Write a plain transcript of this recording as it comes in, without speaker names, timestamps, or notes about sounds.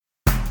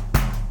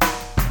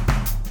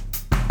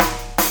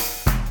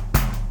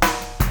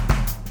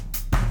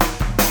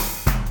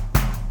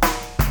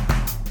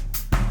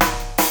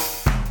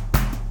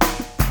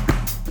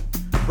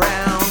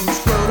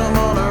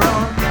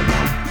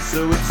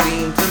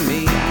than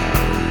me.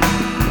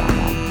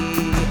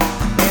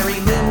 Hairy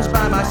limbs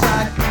by my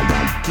side,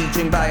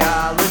 teaching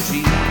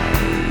biology.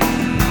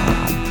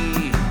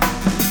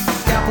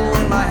 Scalpel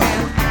in my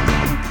hand,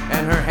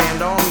 and her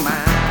hand on mine.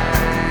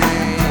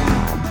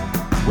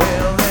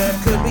 Well, there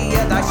could be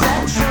a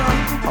dissection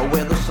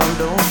where the sun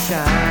don't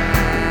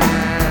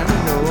shine.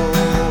 No,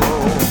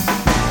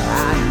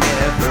 I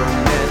never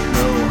meant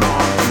no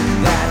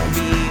harm. That'd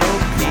be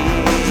okay.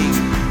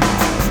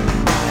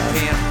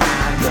 Can't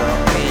find the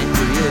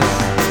pancreas,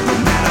 no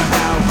matter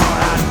how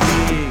hard I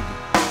dig.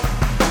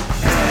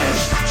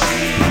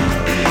 S.T.E.M,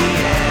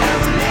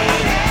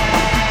 lady,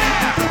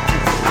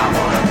 I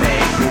wanna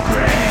make you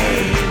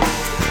great.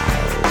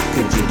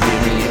 Could you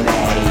give me an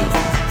A?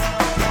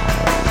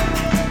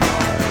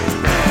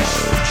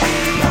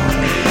 S.T.E.M,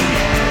 lady,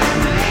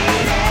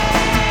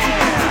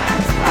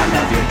 I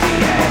love your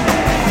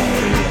DNA.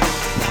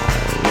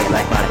 You're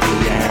like my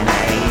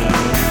DNA.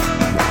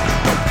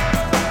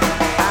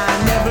 I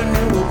never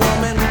knew a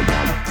woman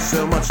so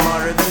much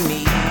smarter than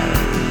me.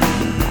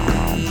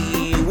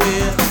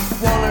 With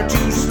one or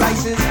two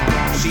slices,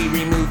 she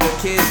removed the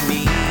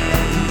kidney.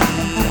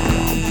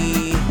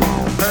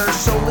 Her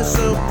soul is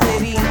so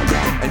pretty,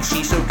 and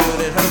she's so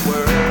good at her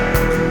work.